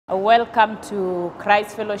Welcome to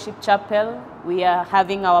Christ Fellowship Chapel. We are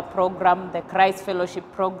having our program, the Christ Fellowship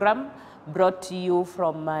program, brought to you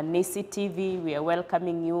from Nisi TV. We are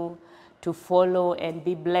welcoming you to follow and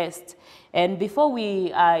be blessed. And before we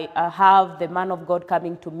have the man of God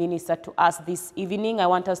coming to minister to us this evening, I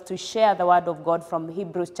want us to share the word of God from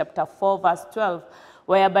Hebrews chapter 4, verse 12,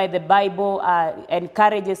 whereby the Bible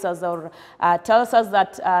encourages us or tells us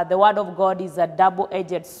that the word of God is a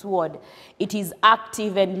double-edged sword. It is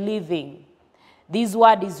active and living. This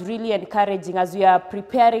word is really encouraging as we are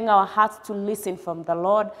preparing our hearts to listen from the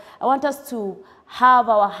Lord. I want us to have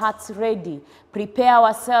our hearts ready, prepare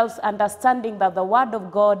ourselves, understanding that the word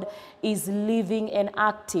of God is living and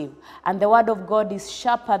active, and the word of God is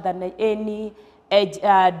sharper than any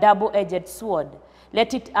double-edged sword.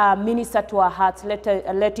 Let it minister to our hearts. Let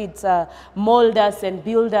it mold us and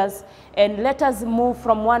build us. And let us move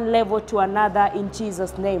from one level to another in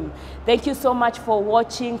Jesus' name. Thank you so much for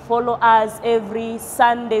watching. Follow us every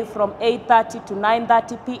Sunday from 8:30 to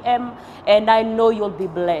 9:30 p.m. And I know you'll be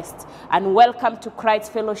blessed. And welcome to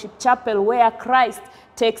Christ Fellowship Chapel, where Christ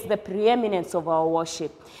takes the preeminence of our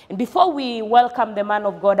worship. And before we welcome the man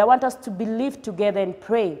of God, I want us to believe together and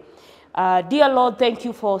pray. Dear Lord, thank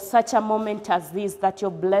you for such a moment as this, that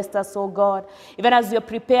you've blessed us, oh God. Even as we're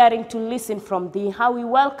preparing to listen from thee, how we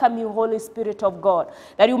welcome you, Holy Spirit of God,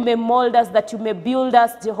 that you may mold us, that you may build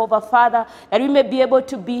us, Jehovah Father, that we may be able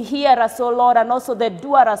to be hearers, oh Lord, and also the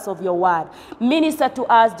doers of your word. Minister to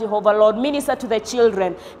us, Jehovah Lord. Minister to the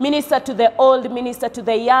children. Minister to the old. Minister to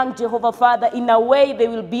the young, Jehovah Father, in a way they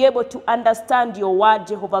will be able to understand your word,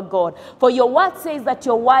 Jehovah God. For your word says that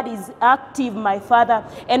your word is active, my Father,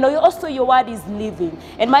 and also your word is living.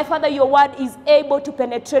 And my Father, your word is able to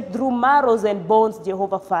penetrate through marrows and bones,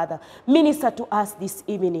 Jehovah Father. Minister to us this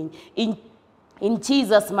evening. In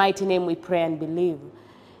Jesus' mighty name we pray and believe.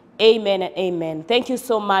 Amen and amen. Thank you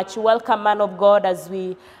so much. Welcome, man of God, as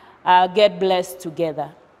we get blessed together.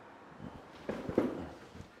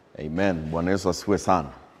 Amen. Bwana Yesu asifiwe sana.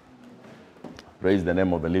 Praise the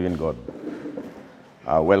name of the living God.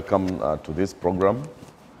 Welcome to this program.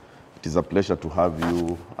 It is a pleasure to have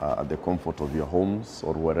you at the comfort of your homes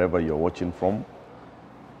or wherever you're watching from.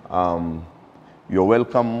 You're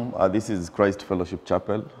welcome. This is Christ Fellowship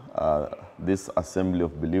Chapel. This assembly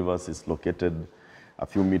of believers is located a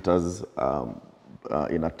few meters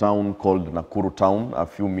in a town called Nakuru Town, a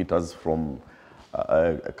few meters from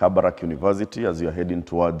Kabarak University as you're heading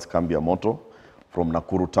towards Kambia Moto from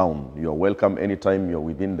Nakuru Town. You're welcome anytime you're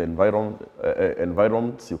within the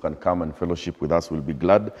environments. You can come and fellowship with us. We'll be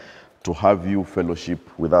glad to have you fellowship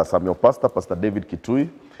with us. I'm your pastor, Pastor David Kituyi,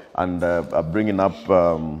 and bringing up,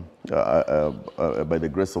 by the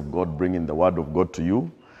grace of God, bringing the word of God to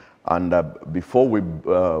you. And before we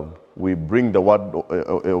bring the word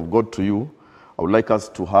of God to you, I would like us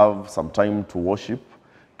to have some time to worship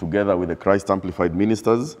together with the Christ Amplified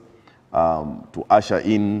Ministers to usher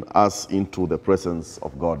in us into the presence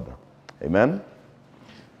of God. Amen.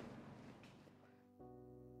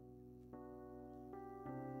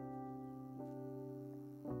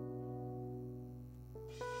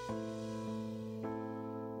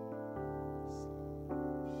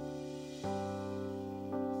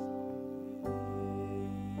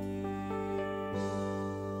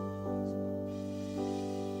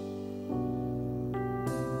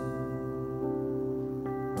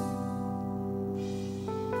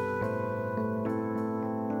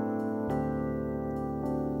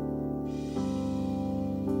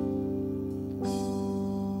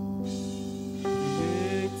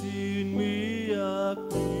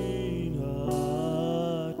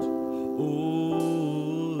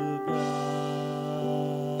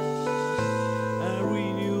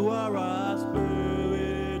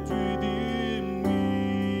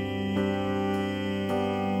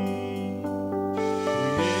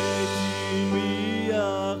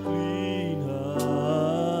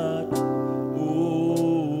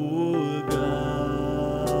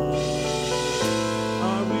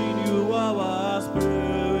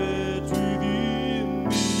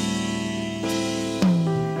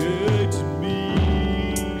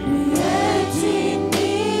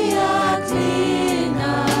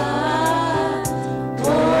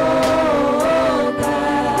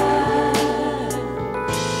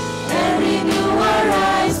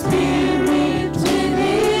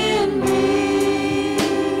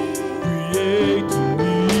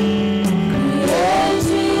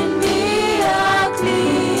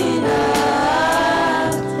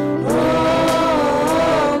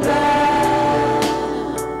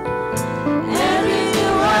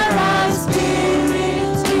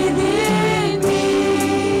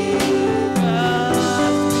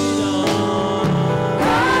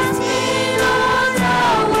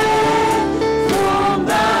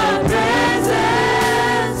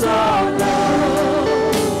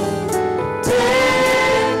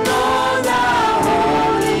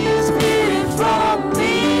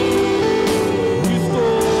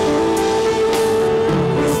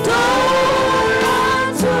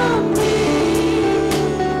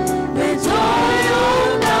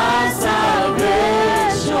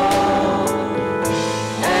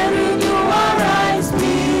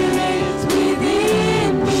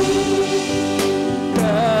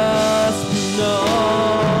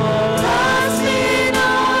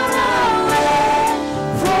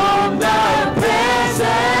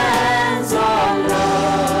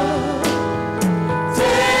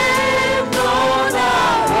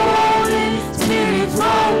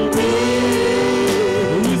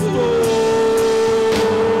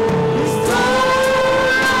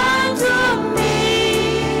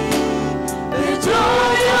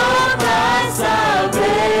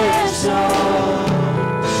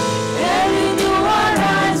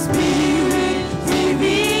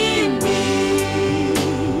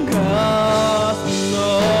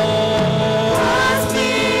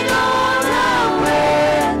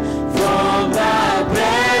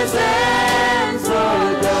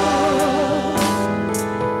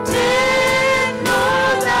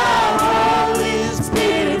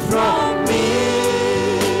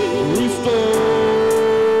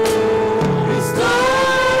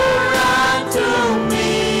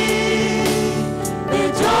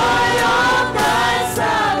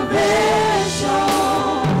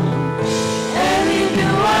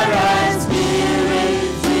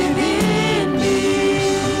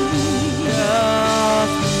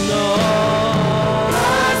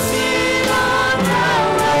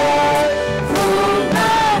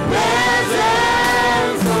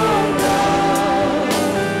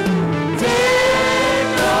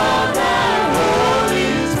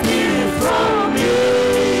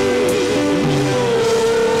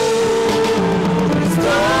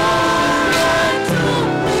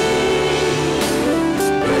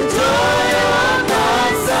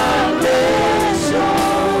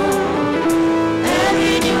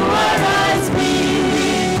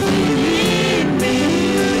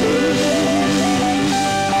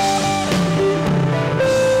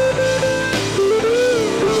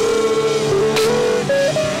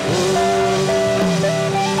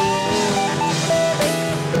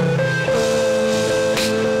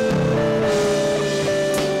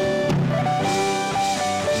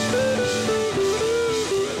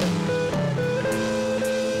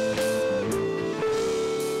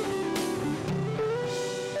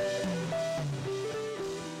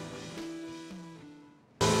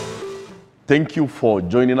 Thank you for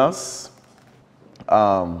joining us.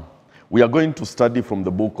 We are going to study from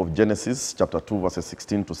the book of Genesis, chapter 2, verses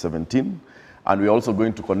 16 to 17. And we're also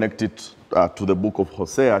going to connect it to the book of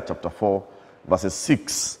Hosea, chapter 4, verses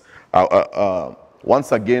 6.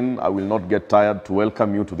 Once again, I will not get tired to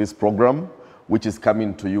welcome you to this program, which is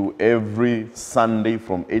coming to you every Sunday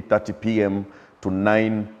from 8:30 p.m. to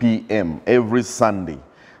 9 p.m. every Sunday.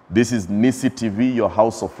 This is Nisi TV, your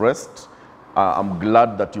house of rest. I'm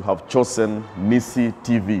glad that you have chosen Nisi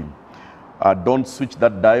TV. Don't switch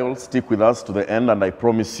that dial. Stick with us to the end, and I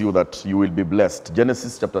promise you that you will be blessed.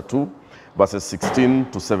 Genesis chapter 2, verses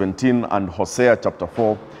 16 to 17, and Hosea chapter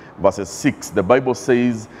 4, verses 6. The Bible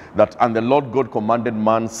says that, and the Lord God commanded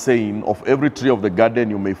man, saying, of every tree of the garden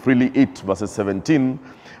you may freely eat, verses 17,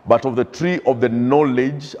 but of the tree of the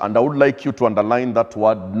knowledge, and I would like you to underline that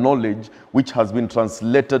word knowledge, which has been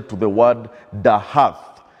translated to the word dahath,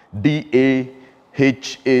 D-A-H-A-T-H,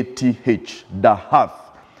 dahath.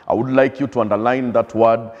 I would like you to underline that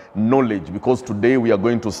word knowledge, because today we are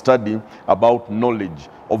going to study about knowledge.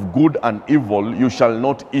 Of good and evil you shall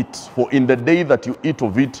not eat, for in the day that you eat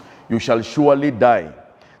of it, you shall surely die.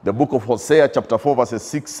 The book of Hosea chapter 4 verses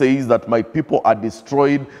 6 says that my people are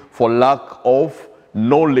destroyed for lack of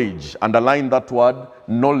knowledge. Underline that word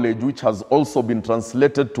knowledge, which has also been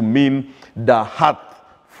translated to mean dahath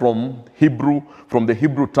from the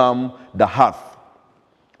Hebrew term dahath.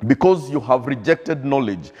 Because you have rejected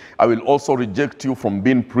knowledge, I will also reject you from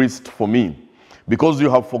being priest for me. Because you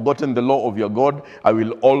have forgotten the law of your God, I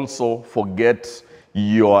will also forget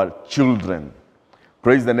your children.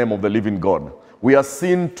 Praise the name of the living God. We are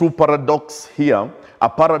seeing two paradoxes here, a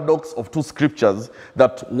paradox of two scriptures,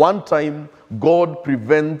 that one time God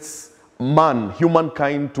prevents man,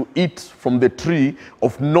 humankind, to eat from the tree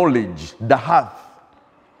of knowledge, dahath.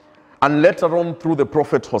 And later on through the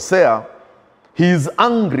prophet Hosea, he is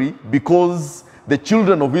angry because the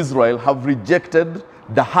children of Israel have rejected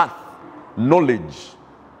dahath, knowledge.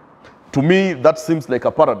 To me, that seems like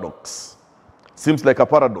a paradox. Seems like a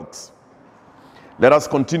paradox. Let us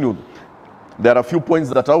continue. There are a few points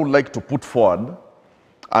that I would like to put forward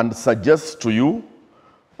and suggest to you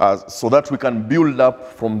so that we can build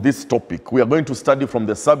up from this topic. We are going to study from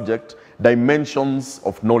the subject, dimensions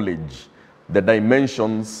of knowledge. The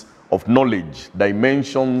dimensions of knowledge.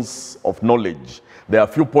 Dimensions of knowledge. There are a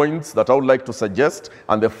few points that I would like to suggest,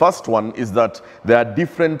 and the first one is that there are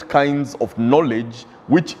different kinds of knowledge,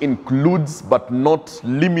 which includes but not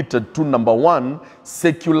limited to, number one,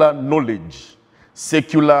 secular knowledge.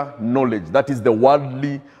 Secular knowledge, that is the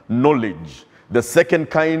worldly knowledge. The second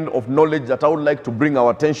kind of knowledge that I would like to bring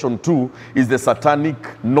our attention to is the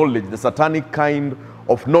satanic knowledge, the satanic kind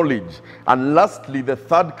of knowledge. And lastly, the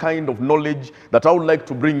third kind of knowledge that I would like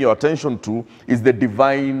to bring your attention to is the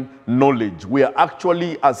divine knowledge. We are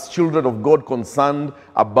actually, as children of God, concerned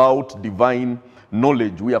about divine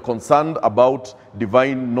knowledge. We are concerned about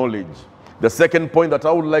divine knowledge. The second point that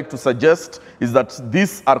I would like to suggest is that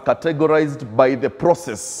these are categorized by the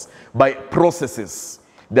process, by processes.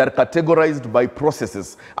 They are categorized by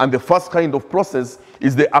processes. And the first kind of process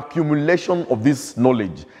is the accumulation of this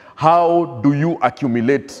knowledge. How do you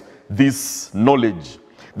accumulate this knowledge?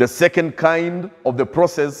 The second kind of the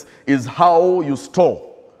process is how you store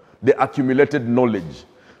the accumulated knowledge.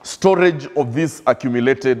 Storage of this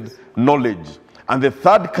accumulated knowledge. And the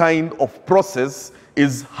third kind of process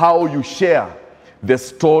is how you share the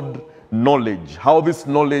stored knowledge. How this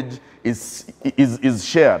knowledge is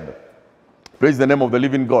shared. Praise the name of the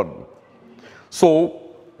living God. So,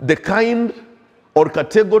 the kind or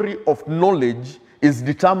category of knowledge is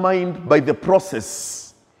determined by the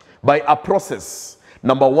process, by a process.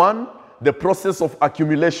 Number one, the process of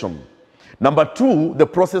accumulation. Number two, the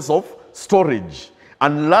process of storage.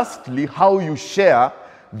 And lastly, how you share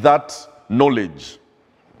that knowledge.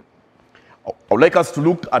 I would like us to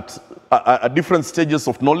look at different stages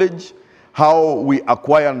of knowledge, how we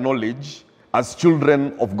acquire knowledge as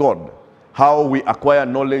children of God. How we acquire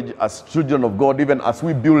knowledge as children of God, even as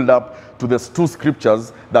we build up to the two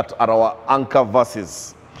scriptures that are our anchor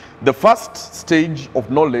verses. The first stage of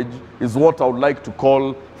knowledge is what I would like to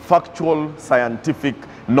call factual scientific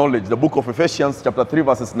knowledge. The book of Ephesians chapter 3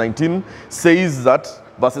 verses 19 says that,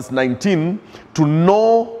 verses 19, to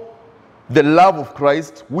know the love of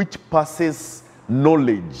Christ which passes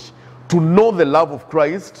knowledge. To know the love of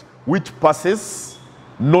Christ which passes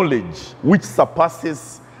knowledge, which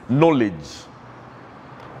surpasses knowledge.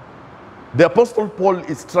 The Apostle Paul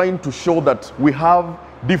is trying to show that we have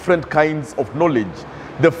different kinds of knowledge.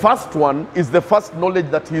 The first one is the first knowledge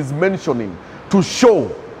that he is mentioning, to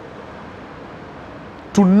show,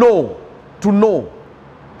 to know.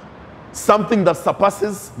 something that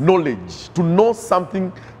surpasses knowledge. To know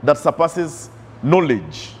something that surpasses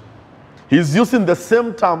knowledge. He's using the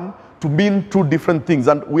same term to mean two different things,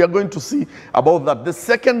 and we are going to see about that. The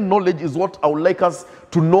second knowledge is what I would like us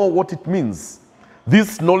to know what it means.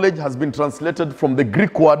 This knowledge has been translated from the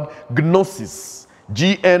Greek word gnosis,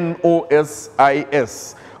 G-N-O-S-I-S,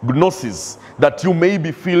 gnosis, that you may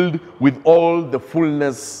be filled with all the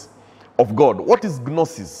fullness of God. What is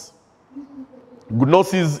gnosis?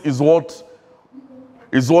 Gnosis is what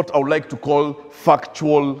I would like to call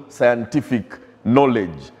factual scientific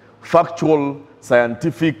knowledge. Factual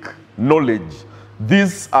scientific knowledge.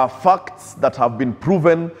 These are facts that have been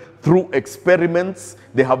proven through experiments.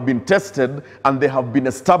 They have been tested and they have been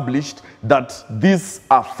established that these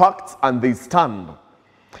are facts and they stand.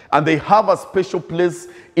 And they have a special place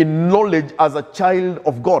in knowledge as a child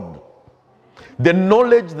of God. The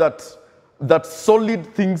knowledge that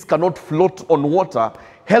solid things cannot float on water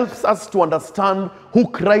helps us to understand who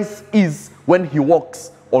Christ is when he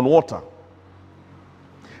walks on water.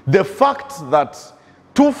 The fact that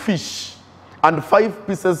 2 fish and 5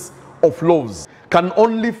 pieces of loaves can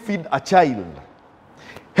only feed a child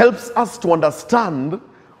helps us to understand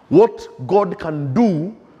what God can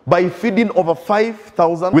do by feeding over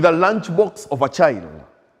 5,000 with a lunchbox of a child.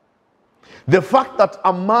 The fact that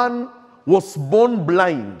a man was born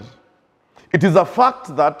blind, it is a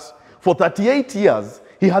fact that for 38 years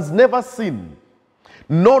he has never seen.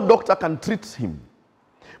 No doctor can treat him.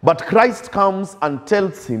 But Christ comes and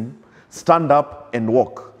tells him, stand up and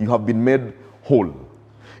walk. You have been made whole.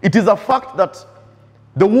 It is a fact that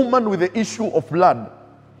the woman with the issue of blood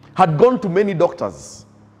had gone to many doctors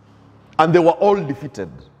and they were all defeated.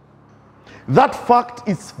 That fact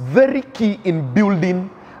is very key in building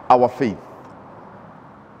our faith.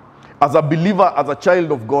 As a believer, as a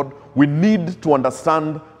child of God, we need to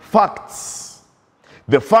understand facts.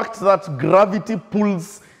 The fact that gravity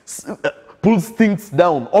pulls things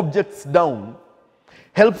down, objects down,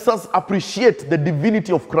 helps us appreciate the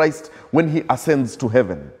divinity of Christ when he ascends to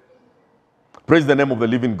heaven. Praise the name of the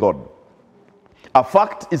living God. A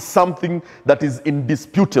fact is something that is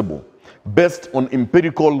indisputable, based on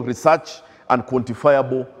empirical research and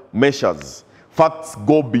quantifiable measures. Facts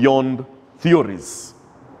go beyond theories.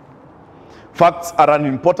 Facts are an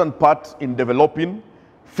important part in developing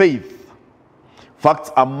faith.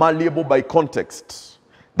 Facts are malleable by context.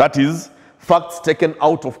 That is, facts taken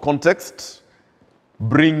out of context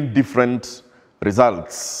bring different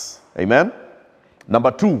results. Amen?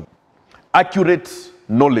 Number 2, accurate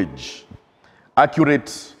knowledge.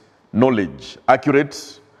 Accurate knowledge.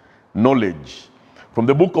 Accurate knowledge. From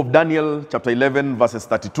the book of Daniel, chapter 11, verses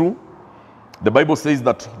 32, the Bible says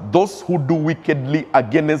that those who do wickedly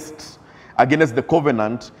against the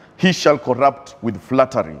covenant, he shall corrupt with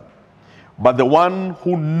flattery. But the one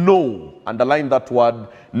who know, underline that word,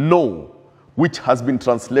 know, which has been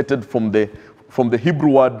translated from the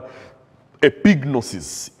Hebrew word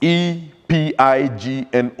epignosis, E-P-I-G-N-O-S-I-S.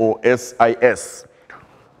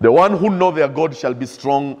 The one who know their God shall be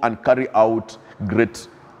strong and carry out great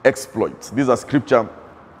exploits. These are scripture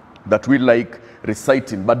that we like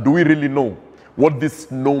reciting, but do we really know what this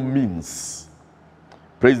know means?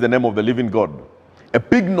 Praise the name of the living God.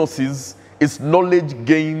 Epignosis is knowledge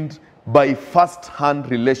gained by first-hand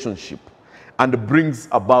relationship and brings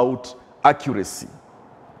about accuracy.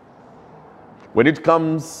 When it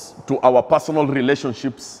comes to our personal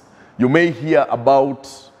relationships, you may hear about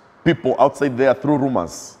people outside there through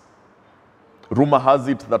rumors. Rumor has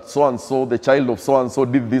it that so-and-so, the child of so-and-so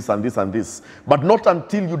did this and this and this. But not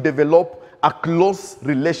until you develop a close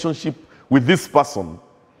relationship with this person,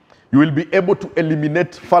 you will be able to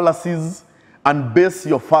eliminate fallacies and base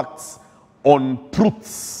your facts on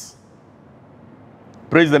truths.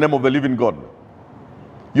 Praise the name of the living God.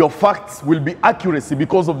 Your facts will be accuracy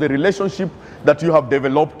because of the relationship that you have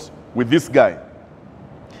developed with this guy.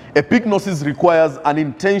 Epignosis requires an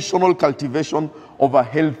intentional cultivation of a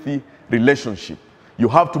healthy relationship. You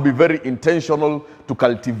have to be very intentional to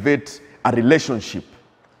cultivate a relationship.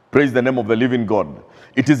 Praise the name of the living God.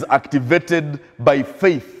 It is activated by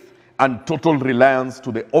faith and total reliance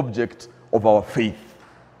to the object of our faith.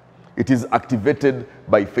 It is activated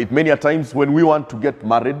by faith. Many a times when we want to get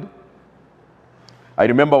married, I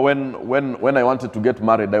remember when I wanted to get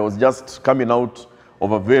married, I was just coming out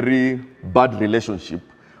of a very bad relationship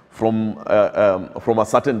from a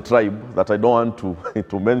certain tribe that I don't want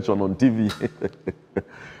to mention on TV.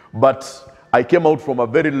 But I came out from a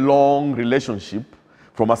very long relationship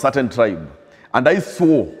from a certain tribe. And I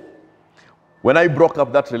saw, when I broke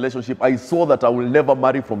up that relationship, I saw that I will never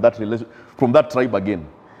marry from that tribe again.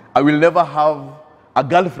 I will never have a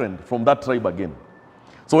girlfriend from that tribe again.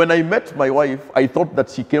 So when I met my wife, I thought that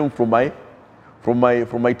she came from my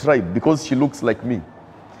tribe because she looks like me,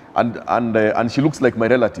 and she looks like my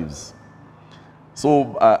relatives.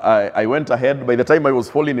 So I went ahead. By the time I was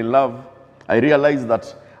falling in love, I realized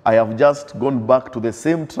that I have just gone back to the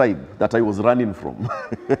same tribe that I was running from.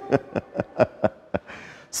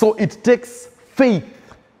 So it takes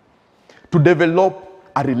faith to develop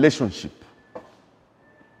a relationship.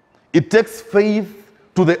 It takes faith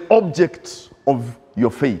to the object of your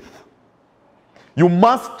faith. You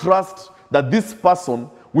must trust that this person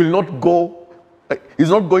is not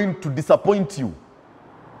going to disappoint you.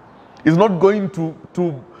 Is not going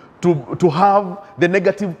to have the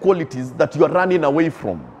negative qualities that you are running away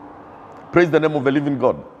from. Praise the name of the living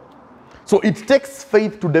God. So it takes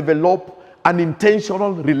faith to develop an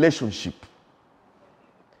intentional relationship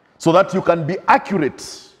so that you can be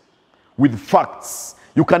accurate with facts.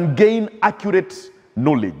 You can gain accurate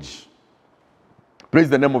knowledge. Praise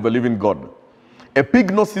the name of the living God.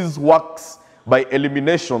 Epignosis works by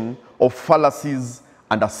elimination of fallacies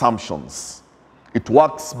and assumptions. It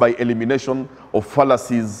works by elimination of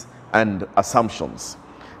fallacies and assumptions.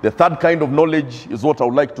 The third kind of knowledge is what I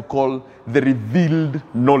would like to call the revealed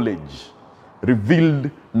knowledge. Revealed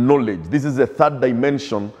knowledge. This is the third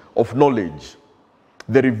dimension of knowledge.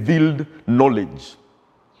 The revealed knowledge.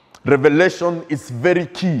 Revelation is very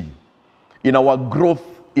key in our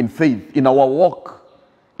growth in faith, in our walk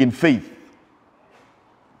in faith.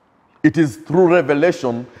 It is through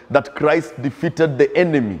revelation that Christ defeated the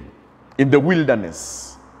enemy in the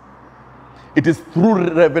wilderness. It is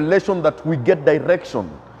through revelation that we get direction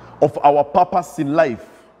of our purpose in life.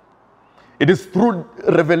 It is through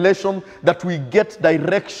revelation that we get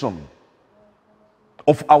direction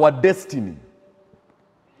of our destiny,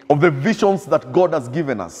 of the visions that God has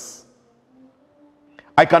given us.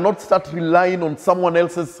 I cannot start relying on someone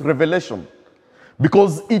else's revelation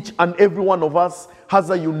because each and every one of us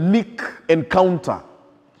has a unique encounter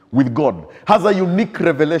with God, has a unique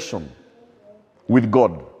revelation with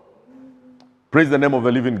God. Praise the name of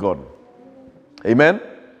the living God. Amen.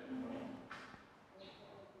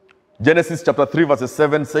 Genesis chapter 3 verse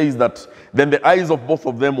 7 says that then the eyes of both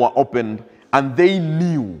of them were opened and they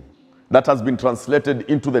knew. That has been translated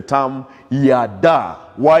into the term Yada,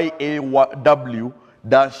 Y-A-W-D-A-H,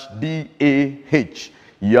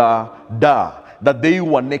 Yada, that they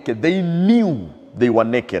were naked. They knew they were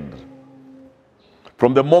naked.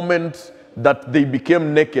 From the moment that they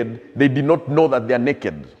became naked, they did not know that they are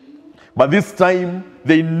naked. But this time,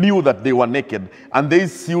 they knew that they were naked, and they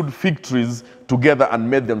sewed fig trees together and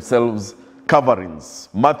made themselves coverings.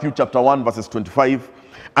 Matthew chapter 1 verses 25,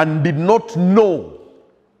 and did not know.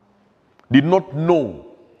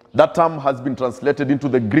 That term has been translated into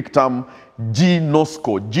the Greek term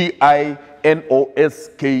ginosko, G-I-N-O-S-K-O,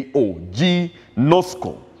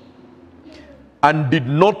 ginosko, and did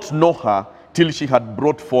not know her till she had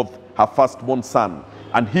brought forth her firstborn son,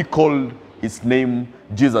 and he called his name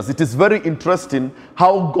Jesus. It is very interesting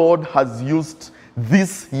how God has used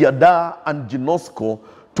this Yada and Ginosko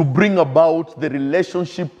to bring about the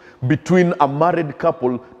relationship between a married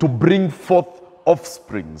couple, to bring forth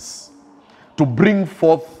offsprings, to bring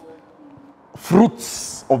forth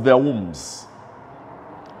fruits of their wombs.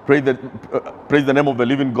 Praise the name of the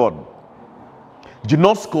living God.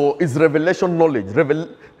 Ginosko is revelation knowledge,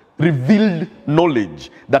 revealed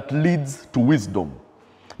knowledge that leads to wisdom.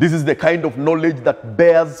 This is the kind of knowledge that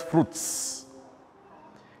bears fruits.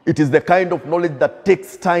 It is the kind of knowledge that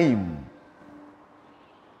takes time,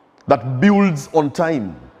 that builds on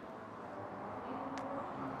time.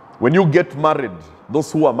 When you get married,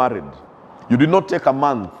 those who are married, you did not take a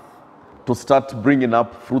month to start bringing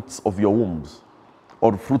up fruits of your wombs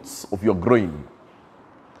or fruits of your growing.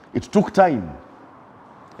 It took time.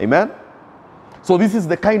 Amen? So this is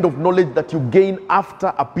the kind of knowledge that you gain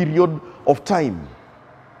after a period of time,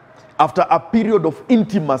 after a period of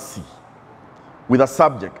intimacy with a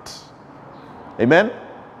subject. Amen?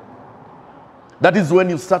 That is when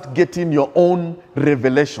you start getting your own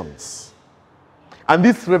revelations. And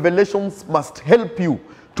these revelations must help you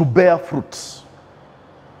to bear fruit.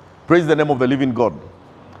 Praise the name of the living God.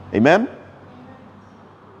 Amen?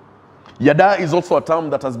 Yada is also a term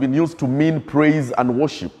that has been used to mean praise and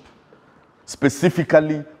worship,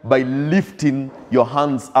 specifically by lifting your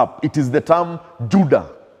hands up. It is the term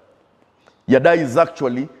Judah. Yada is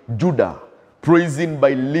actually Judah, praising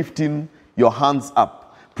by lifting your hands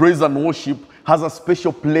up. Praise and worship has a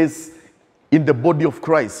special place in the body of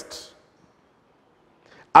Christ.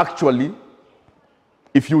 Actually,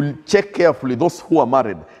 if you check carefully, those who are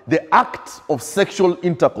married, the act of sexual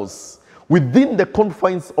intercourse within the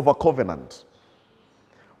confines of a covenant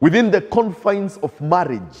within the confines of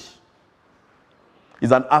marriage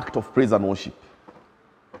is an act of praise and worship.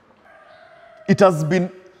 God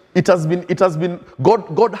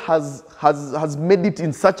has made it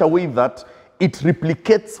in such a way that it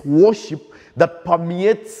replicates worship that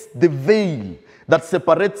permeates the veil that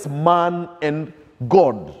separates man and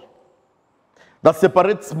God, that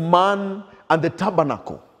separates man and the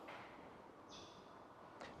tabernacle.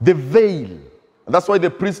 The veil. That's why the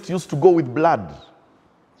priest used to go with blood.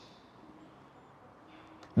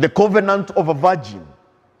 The covenant of a virgin.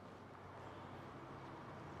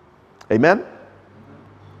 Amen?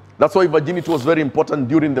 That's why virginity was very important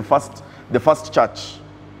during the first church.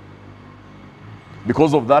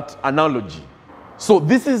 Because of that analogy. So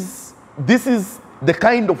this is the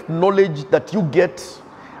kind of knowledge that you get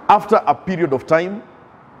after a period of time,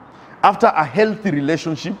 after a healthy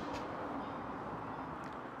relationship,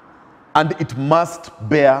 and it must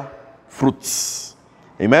bear fruits.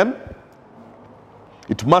 Amen?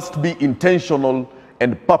 It must be intentional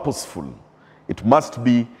and purposeful. It must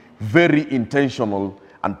be very intentional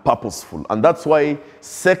and purposeful. And that's why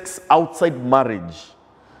sex outside marriage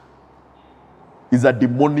is a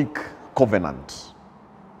demonic covenant.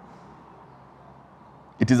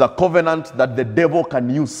 It is a covenant that the devil can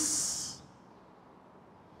use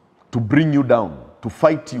to bring you down, to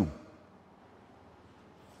fight you.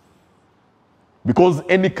 Because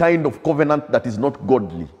any kind of covenant that is not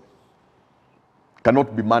godly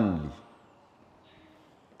cannot be manly.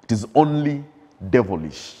 It is only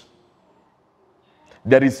devilish.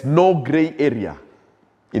 There is no gray area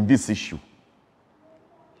in this issue.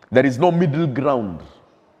 There is no middle ground.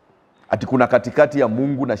 Ati kuna katikati ya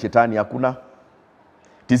Mungu na shetani hakuna.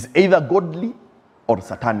 It is either godly or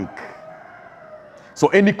satanic. So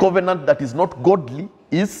any covenant that is not godly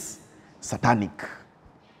is satanic.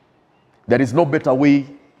 There is no better way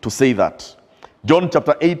to say that. John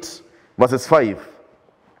chapter 8 verses 5.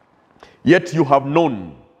 Yet you have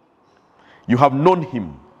known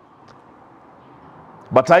him,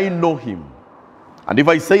 but I know him. And if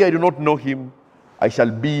I say I do not know him, I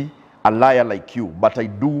shall be a liar like you, but I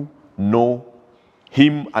do know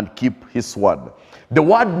him and keep his word. The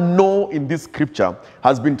word know in this scripture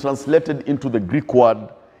has been translated into the Greek word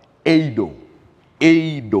eido.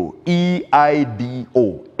 Eido.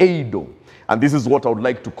 E-I-D-O. Eido. And this is what I would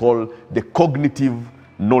like to call the cognitive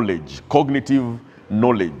knowledge. Cognitive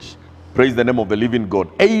knowledge. Praise the name of the living God.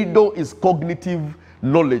 Eido is cognitive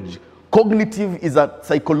knowledge. Cognitive is a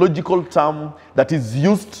psychological term that is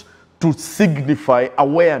used to signify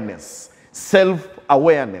awareness,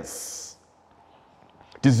 self-awareness.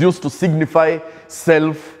 It is used to signify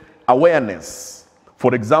self-awareness.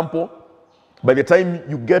 For example, by the time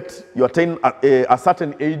you attain a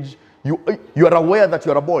certain age, you are aware that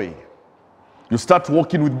you are a boy. You start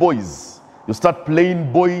walking with boys. You start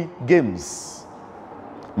playing boy games.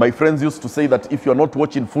 My friends used to say that if you're not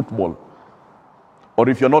watching football, or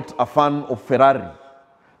if you're not a fan of Ferrari,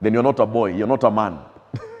 then you're not a boy, you're not a man.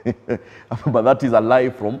 But that is a lie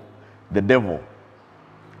from the devil.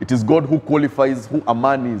 It is God who qualifies who a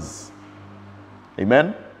man is.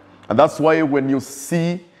 Amen? And that's why when you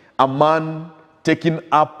see a man taking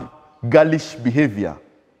up girlish behavior,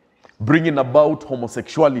 bringing about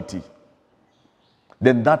homosexuality,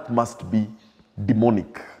 then that must be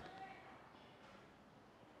demonic.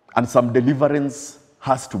 And some deliverance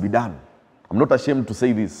has to be done. I'm not ashamed to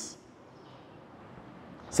say this.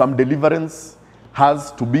 Some deliverance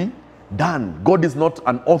has to be done. God is not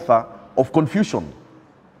an author of confusion.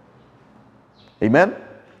 Amen?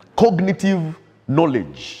 Cognitive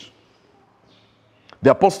knowledge.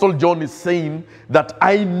 The Apostle John is saying that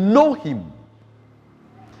I know him.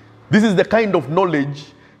 This is the kind of knowledge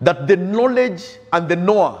that the knowledge and the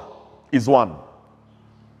knower is one.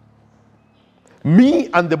 Me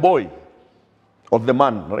and the boy, or the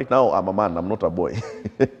man. Right now I'm a man, I'm not a boy.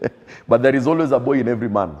 But there is always a boy in every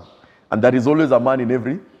man. And there is always a man in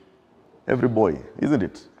every boy, isn't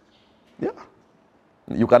it? Yeah.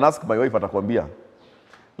 You can ask my wife atakwambia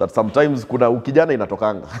that sometimes kuna ukijana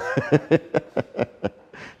inatokanga.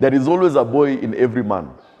 There is always a boy in every man.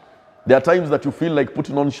 There are times that you feel like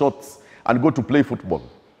putting on shorts and go to play football.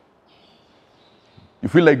 You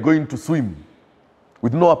feel like going to swim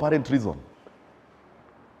with no apparent reason.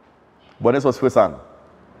 Bwana Yesu asifiwe sana.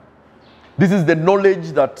 This is the knowledge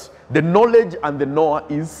and the knower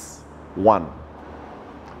is one.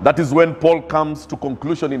 That is when Paul comes to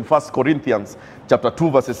conclusion in 1 Corinthians chapter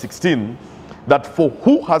 2 verse 16, that for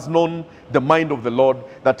who has known the mind of the Lord,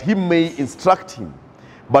 that he may instruct him,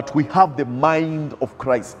 but we have the mind of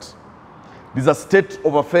Christ. This is a state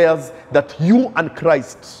of affairs that you and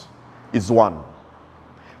Christ is one.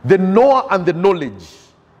 The knower and the knowledge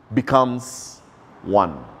becomes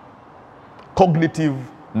one. Cognitive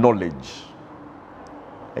knowledge.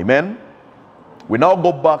 Amen. We now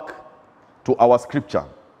go back to our scripture,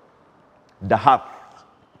 the hearth.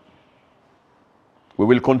 We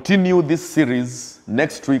will continue this series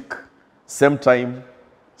next week, same time,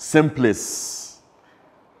 same place.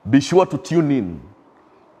 Be sure to tune in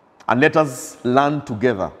and let us learn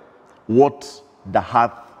together what the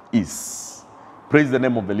hearth is. Praise the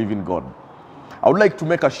name of the living God. I would like to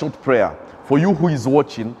make a short prayer for you who is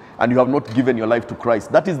watching and you have not given your life to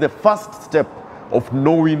Christ. That is the first step of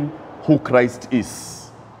knowing who Christ is.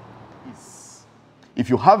 If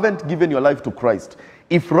you haven't given your life to Christ,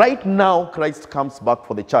 if right now Christ comes back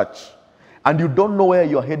for the church and you don't know where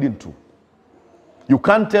you're heading to, you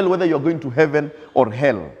can't tell whether you're going to heaven or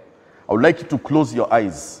hell, I would like you to close your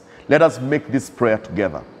eyes. Let us make this prayer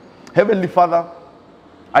together. Heavenly Father,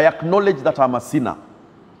 I acknowledge that I'm a sinner.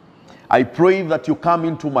 I pray that you come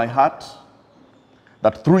into my heart,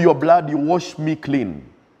 that through your blood you wash me clean.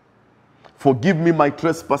 Forgive me my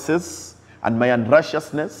trespasses and my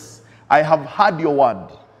unrighteousness. I have heard your word,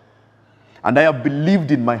 and I have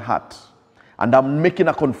believed in my heart, and I'm making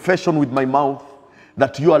a confession with my mouth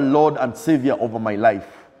that you are Lord and Savior over my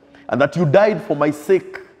life, and that you died for my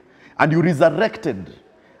sake, and you resurrected,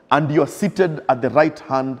 and you are seated at the right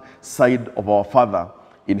hand side of our Father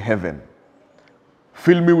in heaven.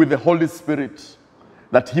 Fill me with the Holy Spirit,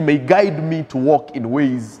 that he may guide me to walk in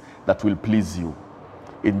ways that will please you.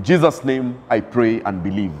 In Jesus' name I pray and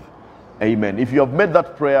believe. Amen. If you have made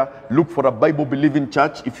that prayer, look for a Bible-believing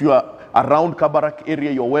church. If you are around Kabarak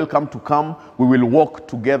area, you're welcome to come. We will walk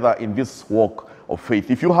together in this walk of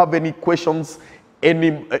faith. If you have any questions,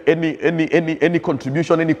 any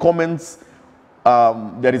contribution, any comments,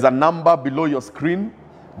 there is a number below your screen.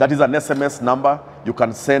 That is an SMS number. You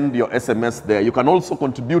can send your SMS there. You can also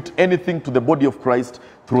contribute anything to the body of Christ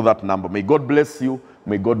through that number. May God bless you.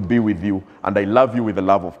 May God be with you. And I love you with the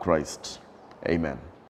love of Christ. Amen.